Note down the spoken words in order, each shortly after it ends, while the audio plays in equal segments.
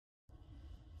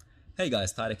Hey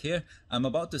guys, Tarek here. I'm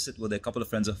about to sit with a couple of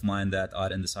friends of mine that are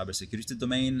in the cybersecurity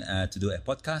domain to do a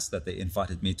podcast that they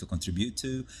invited me to contribute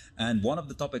to. And one of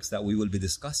the topics that we will be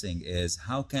discussing is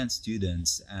how can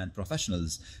students and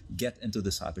professionals get into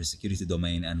the cybersecurity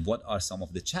domain and what are some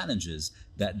of the challenges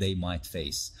that they might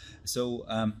face. So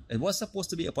it was supposed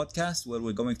to be a podcast where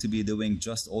we're going to be doing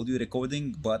just audio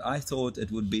recording, but I thought it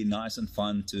would be nice and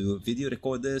fun to video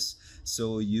record this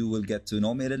so you will get to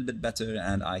know me a little bit better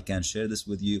and I can share this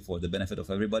with you for the benefit of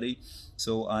everybody.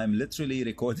 So I'm literally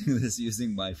recording this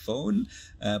using my phone,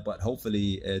 but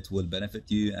hopefully it will benefit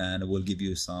you and it will give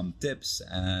you some tips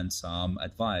and some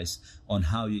advice on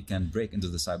how you can break into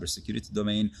the cybersecurity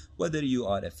domain, whether you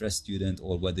are a fresh student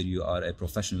or whether you are a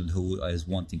professional who is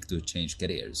wanting to change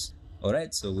careers. All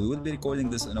right, so we will be recording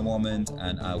this in a moment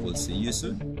and I will see you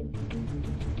soon.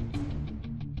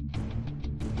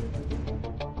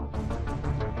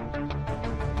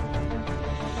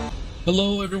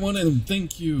 Hello everyone and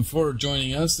thank you for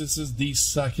joining us. This is the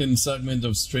second segment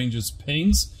of Strangest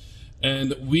Pings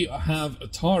and we have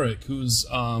Tarek, who's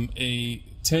a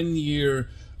 10-year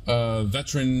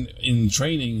veteran in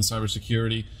training in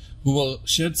cybersecurity, who will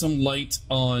shed some light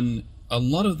on a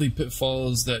lot of the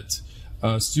pitfalls that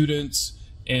students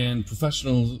and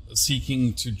professionals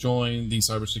seeking to join the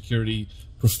cybersecurity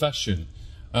profession.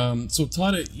 So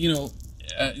Tarek,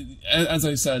 as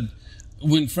I said,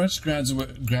 when fresh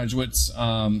graduates,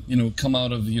 come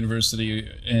out of the university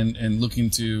and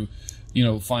looking to,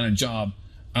 find a job,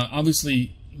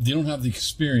 obviously they don't have the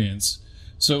experience.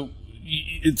 So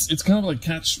it's kind of like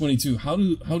catch-22. How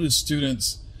do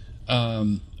students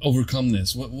overcome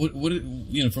this? What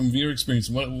from your experience,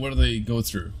 what do they go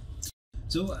through?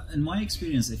 So in my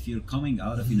experience, if you're coming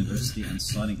out of university and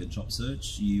starting a job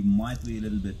search, you might be a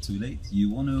little bit too late.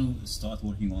 You want to start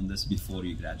working on this before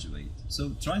you graduate.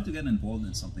 So try to get involved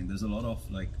in something. There's a lot of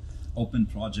open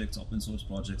projects, open source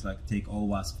projects, like take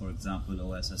OWASP, for example,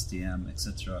 OSSTM,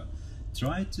 etc.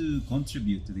 Try to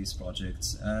contribute to these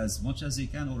projects as much as you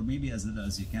can, or maybe as little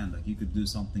as you can. Like you could do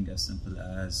something as simple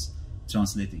as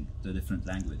translating to a different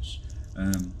language.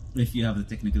 If you have the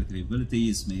technical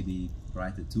capabilities, maybe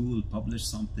write a tool, publish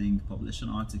something, publish an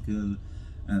article.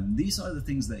 These are the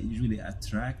things that usually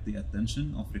attract the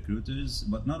attention of recruiters,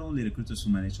 but not only recruiters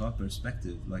from an HR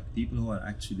perspective, like people who are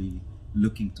actually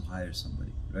looking to hire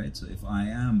somebody, right? So if I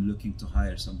am looking to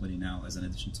hire somebody now as an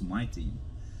addition to my team,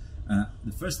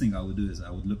 the first thing I would do is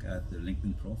I would look at their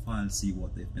LinkedIn profile, see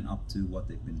what they've been up to, what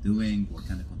they've been doing, what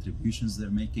kind of contributions they're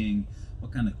making,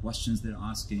 what kind of questions they're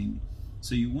asking.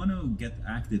 So you want to get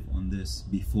active on this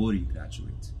before you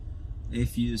graduate.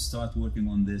 If you start working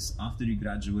on this after you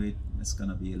graduate, it's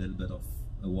going to be a little bit of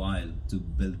a while to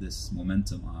build this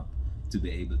momentum up to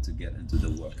be able to get into the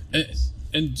work.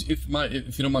 And if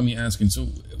you don't mind me asking, so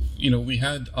we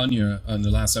had Anya on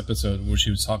the last episode where she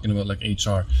was talking about like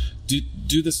HR.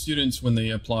 Do the students, when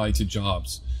they apply to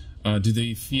jobs, do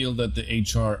they feel that the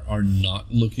HR are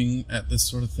not looking at this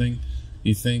sort of thing,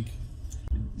 you think?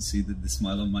 See the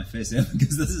smile on my face, yeah,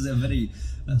 because this is a very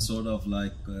sort of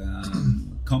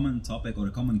common topic or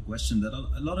a common question that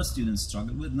a lot of students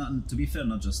struggle with. Not, to be fair,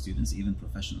 not just students, even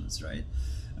professionals, right?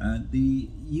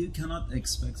 You cannot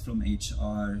expect from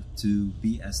HR to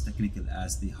be as technical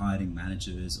as the hiring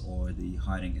managers or the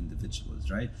hiring individuals,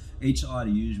 right? HR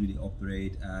usually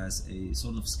operate as a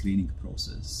sort of screening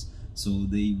process. So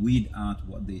they weed out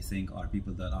what they think are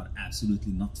people that are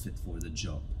absolutely not fit for the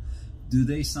job. Do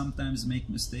they sometimes make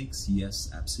mistakes? Yes,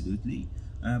 absolutely.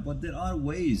 But there are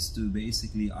ways to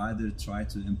basically either try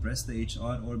to impress the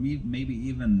HR or maybe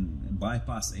even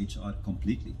bypass HR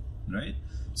completely, right?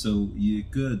 So you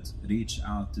could reach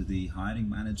out to the hiring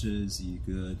managers, you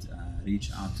could reach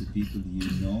out to people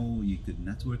you could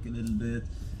network a little bit.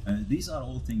 These are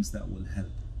all things that will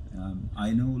help.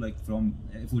 I know,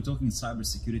 if we're talking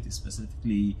cybersecurity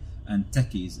specifically and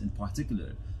techies in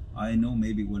particular, I know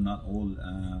maybe we're not all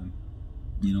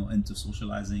into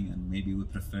socializing, and maybe we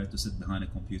prefer to sit behind a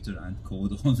computer and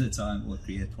code all the time or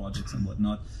create projects and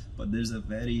whatnot. But there's a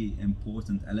very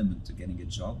important element to getting a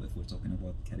job if we're talking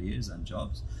about careers and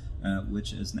jobs,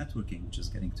 which is networking, which is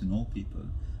getting to know people.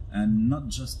 And not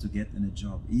just to get in a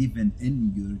job, even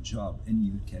in your job, in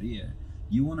your career,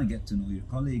 you want to get to know your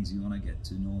colleagues, you want to get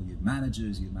to know your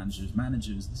managers'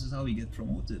 managers. This is how you get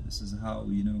promoted. This is how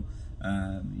you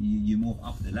move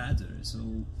up the ladder.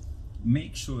 So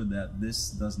make sure that this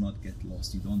does not get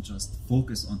lost. You don't just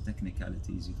focus on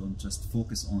technicalities, you don't just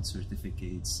focus on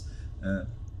certificates.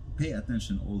 Pay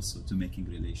attention also to making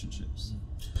relationships.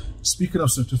 Speaking of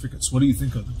certificates, what do you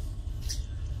think of them?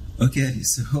 Okay,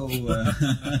 so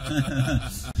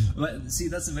well, see,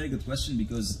 that's a very good question,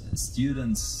 because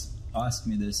students ask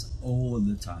me this all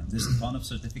the time. There's a ton of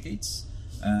certificates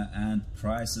and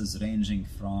prices ranging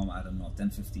from, I don't know,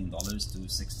 $10–15 to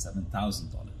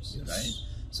 $6–7,000, right?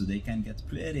 So they can get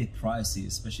pretty pricey,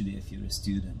 especially if you're a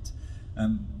student.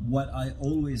 What I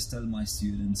always tell my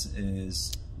students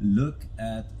is look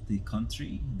at the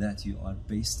country that you are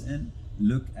based in,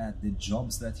 look at the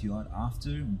jobs that you are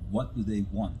after, what do they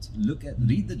want?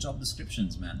 Read the job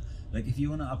descriptions, man. Like if you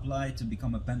want to apply to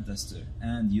become a pen tester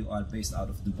and you are based out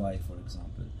of Dubai, for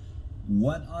example,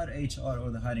 what are HR or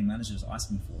the hiring managers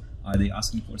asking for? Are they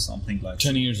asking for something like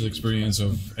 10 years of experience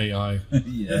of AI?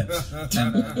 Yeah,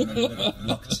 and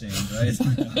blockchain, right?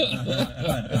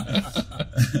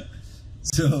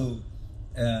 So,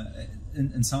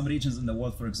 in some regions in the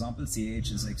world, for example,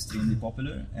 CH is extremely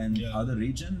popular, and other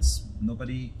regions,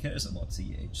 nobody cares about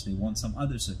CH. They want some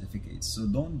other certificates. So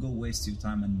don't go waste your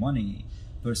time and money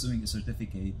pursuing a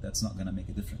certificate that's not going to make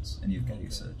a difference in your career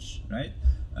search, right?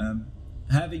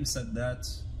 Having said that,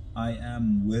 I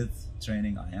am with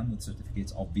training, I am with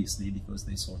certificates, obviously, because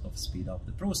they sort of speed up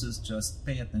the process. Just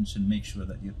pay attention, make sure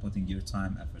that you're putting your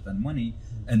time, effort, and money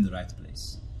in the right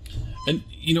place. And,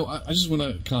 you know, I just want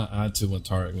to kind of add to what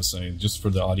Tarek was saying, just for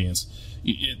the audience.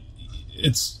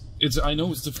 I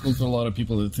know it's difficult for a lot of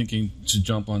people that are thinking to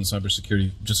jump on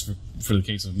cybersecurity just for the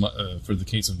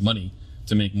case of money,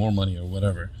 to make more money or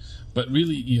whatever. But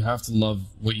really, you have to love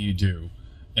what you do.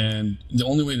 And the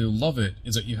only way to love it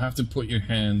is that you have to put your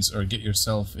hands or get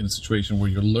yourself in a situation where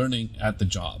you're learning at the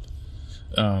job.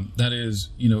 That is,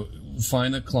 you know,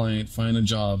 find a client, find a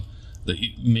job that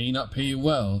may not pay you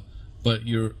well, but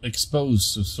you're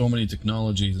exposed to so many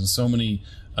technologies and so many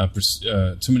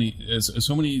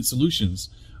solutions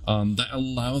that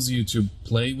allows you to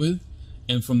play with,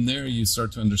 and from there you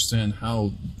start to understand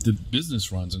how the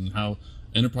business runs and how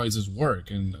enterprises work.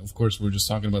 And of course, we're just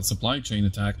talking about supply chain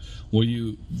attack, where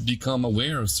you become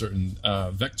aware of certain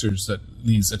vectors that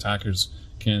these attackers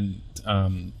can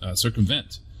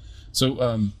circumvent. So,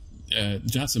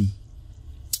 Jassim,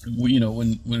 you know,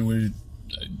 when we're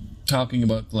talking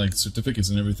about like certificates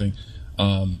and everything,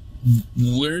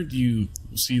 where do you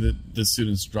see that the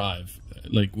students drive?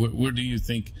 Like, where do you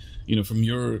think, you know, from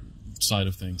your side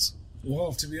of things?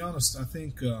 Well, to be honest, I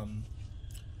think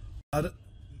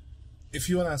if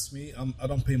you want to ask me, I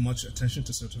don't pay much attention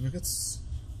to certificates.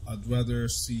 I'd rather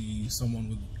see someone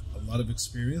with a lot of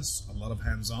experience, a lot of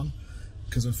hands-on,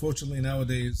 because unfortunately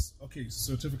nowadays, okay,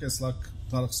 certificates, like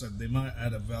Tarek said, they might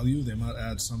add a value, they might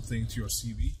add something to your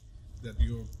CV, that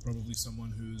you're probably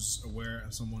someone who's aware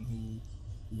and someone who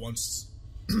wants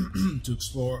to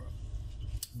explore,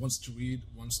 wants to read,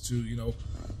 wants to, you know,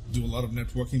 do a lot of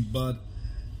networking. But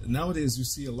nowadays you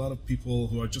see a lot of people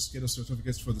who are just getting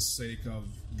certificates for the sake of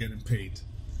getting paid.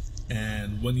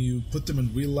 And when you put them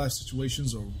in real life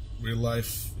situations or real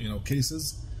life, you know,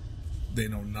 cases, they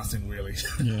know nothing really.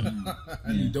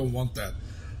 And you don't want that.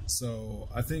 So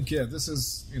I think, this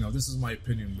is, you know, this is my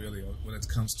opinion really when it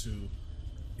comes to,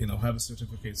 you know, having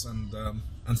certificates. And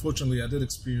unfortunately, I did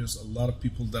experience a lot of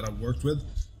people that I worked with.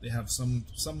 They have some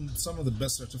of the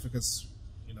best certificates,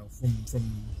 you know, from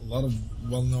a lot of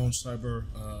well-known cyber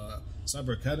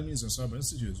academies and cyber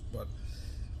institutes. But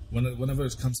whenever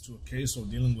it comes to a case or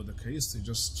dealing with a case, it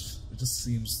just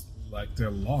seems like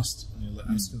they're lost, and you're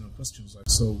asking them questions like,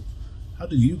 so how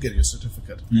do you get your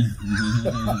certificate?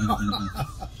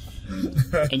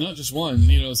 And not just one,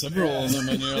 you know, several of them,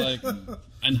 and you're like,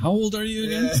 and how old are you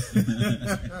again?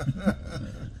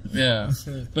 Yeah.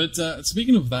 But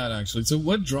speaking of that, actually, so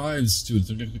what drives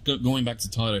students, going back to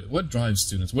Tarek, what drives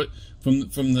students? What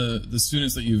from the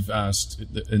students that you've asked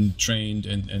and trained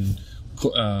and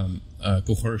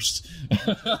coerced,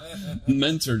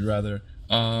 mentored rather,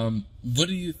 what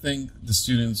do you think the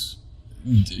students,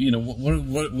 you know,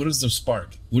 what is the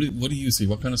spark? What do you see?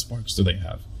 What kind of sparks do they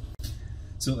have?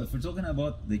 So if we're talking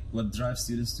about what drives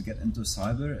students to get into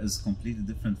cyber is completely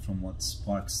different from what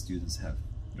sparks students have,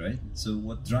 right? So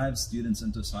what drives students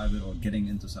into cyber or getting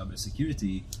into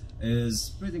cybersecurity is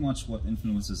pretty much what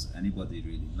influences anybody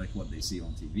really, like what they see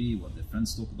on TV, what their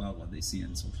friends talk about, what they see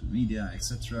in social media,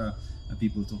 etc.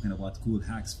 People talking about cool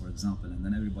hacks, for example, and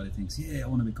then everybody thinks, yeah, I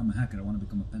want to become a hacker, I want to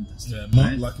become a pen tester. Yeah,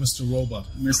 right? Like Mr. Robot.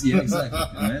 Yeah, exactly.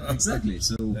 Right? Exactly.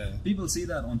 So people see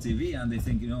that on TV and they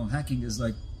think, you know, hacking is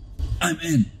like, I'm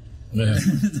in. Yeah.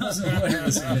 It doesn't work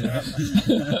this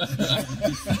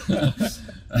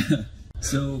way.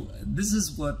 So this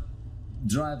is what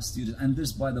drives students, and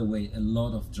there's, by the way, a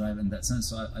lot of drive in that sense.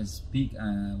 So I speak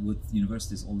with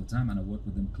universities all the time, and I work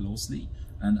with them closely,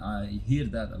 and I hear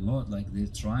that a lot. Like they're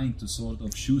trying to sort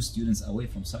of shoo students away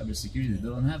from cybersecurity.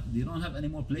 They don't have any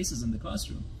more places in the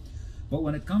classroom. But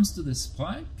when it comes to the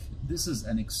spike, this is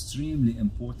an extremely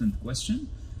important question.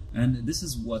 And this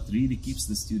is what really keeps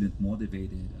the student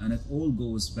motivated. And it all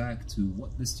goes back to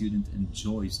what the student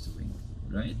enjoys doing,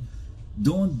 right?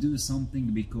 Don't do something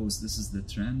because this is the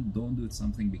trend. Don't do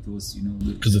something because, you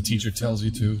know, because the teacher tells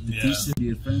you to. The teacher,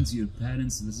 your friends, your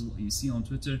parents, this is what you see on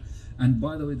Twitter. And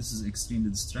by the way, this is extremely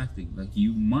distracting. Like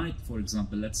you might, for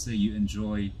example, let's say you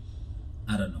enjoy,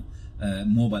 I don't know,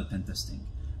 mobile pen testing.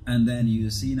 And then you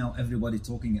see now everybody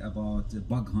talking about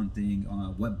bug hunting,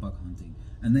 web bug hunting.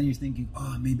 And then you're thinking,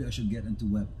 oh, maybe I should get into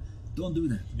web. Don't do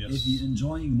that. Yes. If you're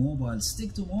enjoying mobile,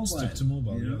 stick to mobile. Stick to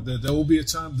mobile. You know? There will be a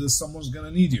time that someone's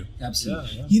gonna need you.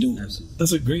 Absolutely. Yeah. You know, Absolutely.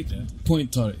 that's a great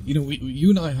point, Tarek. You know,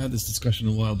 you and I had this discussion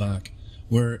a while back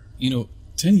where, you know,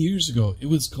 10 years ago, it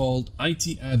was called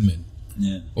IT admin.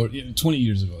 Yeah. Or 20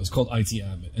 years ago, it's called IT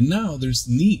admin. And now there's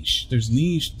niche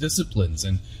disciplines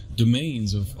and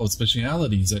domains of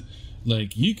specialities that,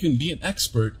 like, you can be an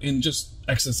expert in just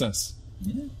XSS.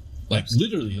 Yeah. Like,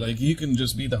 literally, like, you can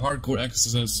just be the hardcore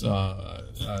XSS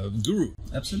guru.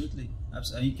 Absolutely.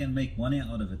 You can make money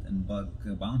out of it and bug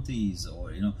bounties,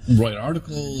 or, you know, Write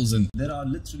articles. And there are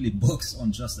literally books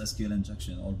on just SQL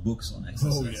injection or books on XSS.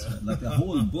 Oh, yeah. Like a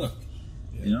whole book.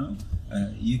 You know,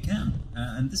 you can,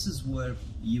 and this is where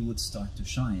you would start to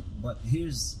shine. But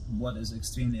here's what is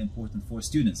extremely important for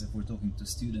students, if we're talking to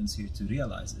students here, to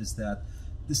realize is that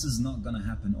this is not going to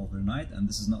happen overnight, and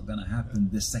this is not going to happen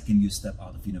the second you step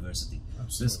out of university.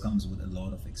 Absolutely. This comes with a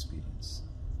lot of experience.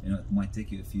 You know, it might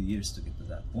take you a few years to get to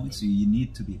that point, so you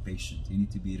need to be patient. You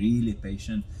need to be really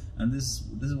patient, and this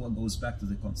is what goes back to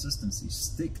the consistency.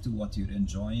 Stick to what you're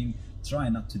enjoying. Try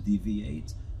not to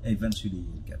deviate. Eventually,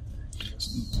 you'll get there.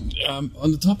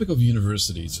 on the topic of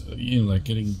universities, you know, like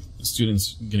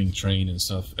students getting trained and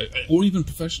stuff, or even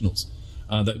professionals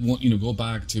that want, you know, go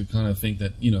back to kind of think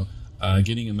that, you know,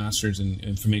 getting a master's in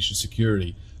information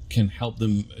security can help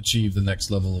them achieve the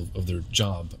next level of their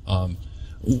job.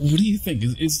 What do you think?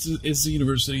 Is the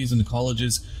universities and the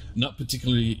colleges, not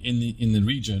particularly in the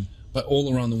region, but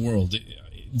all around the world,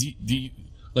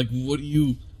 like, what do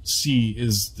you see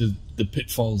is the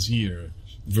pitfalls here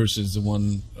versus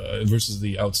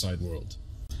the outside world?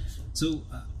 So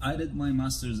I did my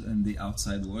master's in the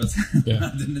outside world.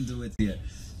 Yeah. I didn't do it here.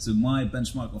 So my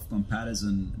benchmark of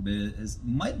comparison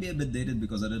might be a bit dated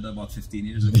because I did it about 15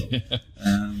 years ago.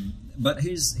 But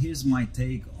here's my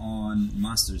take on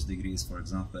master's degrees, for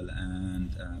example,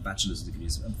 and bachelor's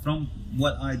degrees. From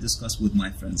what I discussed with my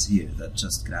friends here that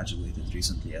just graduated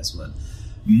recently as well,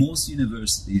 most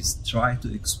universities try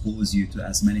to expose you to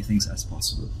as many things as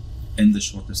possible in the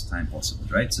shortest time possible,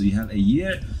 right? So you have a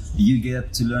year, you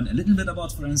get to learn a little bit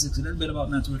about forensics, a little bit about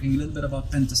networking, a little bit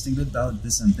about pen testing, a little bit about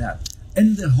this and that,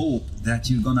 in the hope that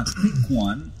you're gonna pick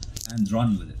one and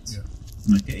run with it.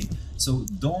 Yeah. Okay, so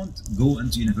don't go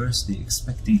into university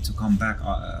expecting to come back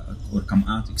or come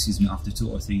out, after 2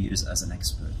 or 3 years as an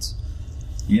expert.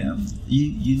 Yeah,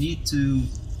 you need to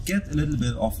get a little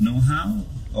bit of know-how,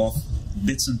 of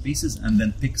bits and pieces, and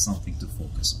then pick something to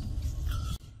focus on.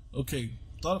 Okay,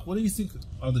 Tarek, what do you think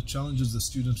are the challenges the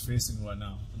students facing right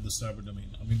now in the cyber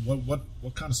domain? I mean,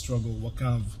 what kind of struggle, what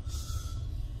kind of,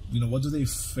 you know, what do they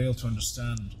fail to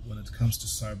understand when it comes to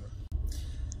cyber?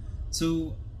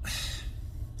 So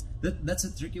that's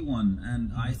a tricky one,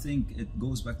 and I think it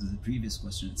goes back to the previous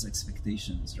question. It's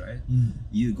expectations, right?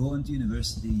 You go into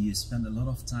university, you spend a lot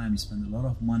of time, you spend a lot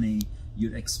of money,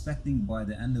 you're expecting by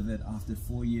the end of it, after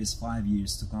 4 years, 5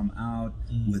 years, to come out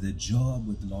with a job,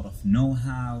 with a lot of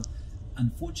know-how.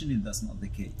 Unfortunately, that's not the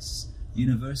case.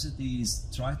 Universities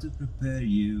try to prepare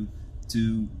you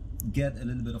to get a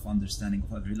little bit of understanding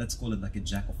of every, let's call it like a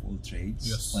jack of all trades,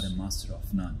 yes, but a master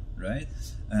of none, right?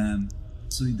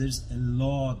 So there's a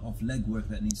lot of legwork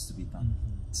that needs to be done.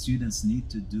 Students need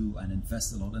to do and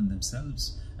invest a lot in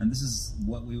themselves. And this is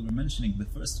what we were mentioning, the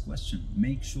first question.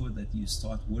 Make sure that you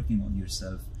start working on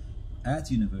yourself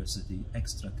at university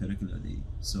extracurricularly.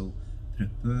 So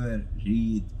prepare,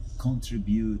 read,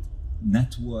 contribute,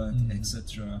 network,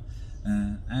 etc.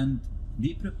 And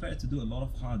be prepared to do a lot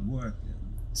of hard work.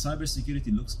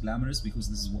 Cybersecurity looks glamorous because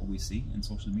this is what we see in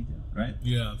social media, right?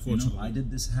 Yeah, unfortunately. You know, I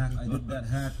did this hack, I did that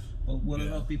hack. But what a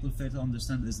lot of people fail to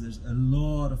understand is there's a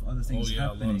lot of other things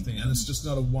happening. A lot of things. And it's just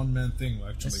not a one-man thing,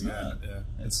 actually. It's not.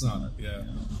 It's not. Yeah, you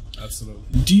know.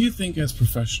 Absolutely. Do you think as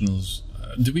professionals,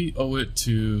 do we owe it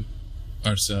to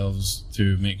ourselves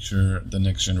to make sure the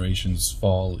next generations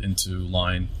fall into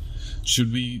line?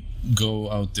 Should we go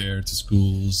out there to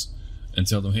schools and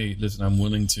tell them, hey, listen, I'm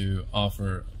willing to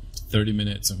offer 30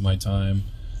 minutes of my time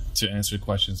to answer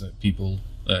questions that people,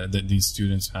 that these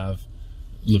students have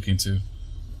look into?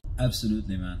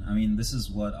 Absolutely, man. I mean, this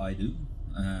is what I do.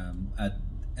 at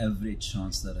every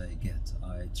chance that I get.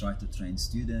 I try to train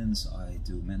students, I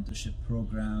do mentorship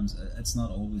programs. It's not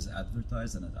always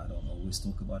advertised, and I don't always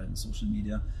talk about it in social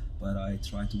media, but I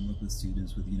try to work with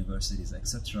students, with universities,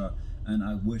 etc. And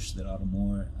I wish there are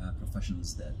more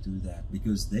professionals that do that,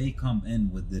 because they come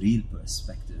in with the real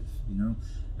perspective. You know,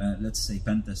 let's say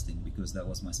pen testing, because that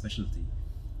was my specialty.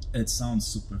 It sounds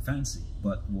super fancy,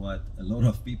 but what a lot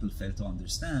of people fail to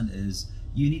understand is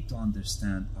you need to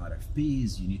understand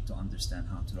RFPs, you need to understand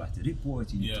how to write a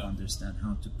report, you need to understand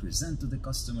how to present to the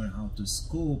customer, how to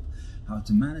scope, how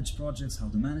to manage projects, how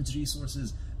to manage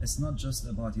resources. It's not just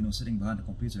about, you know, sitting behind a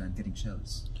computer and getting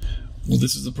shells. Well,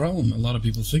 this is the problem. A lot of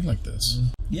people think like this.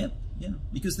 Yeah,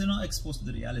 because they're not exposed to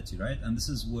the reality, right? And this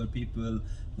is where people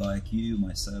like you,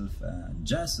 myself, and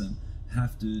Jassim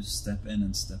have to step in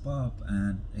and step up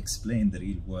and explain the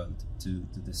real world to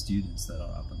the students that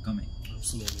are up and coming.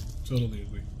 Absolutely, totally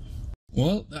agree.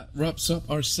 Well, that wraps up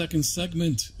our second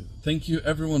segment. Thank you,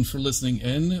 everyone, for listening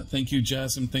in. Thank you,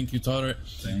 Jassim. Thank you, Tarek.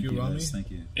 Thank you, Rami.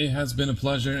 Thank you. It has been a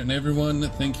pleasure. And everyone,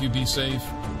 thank you. Be safe.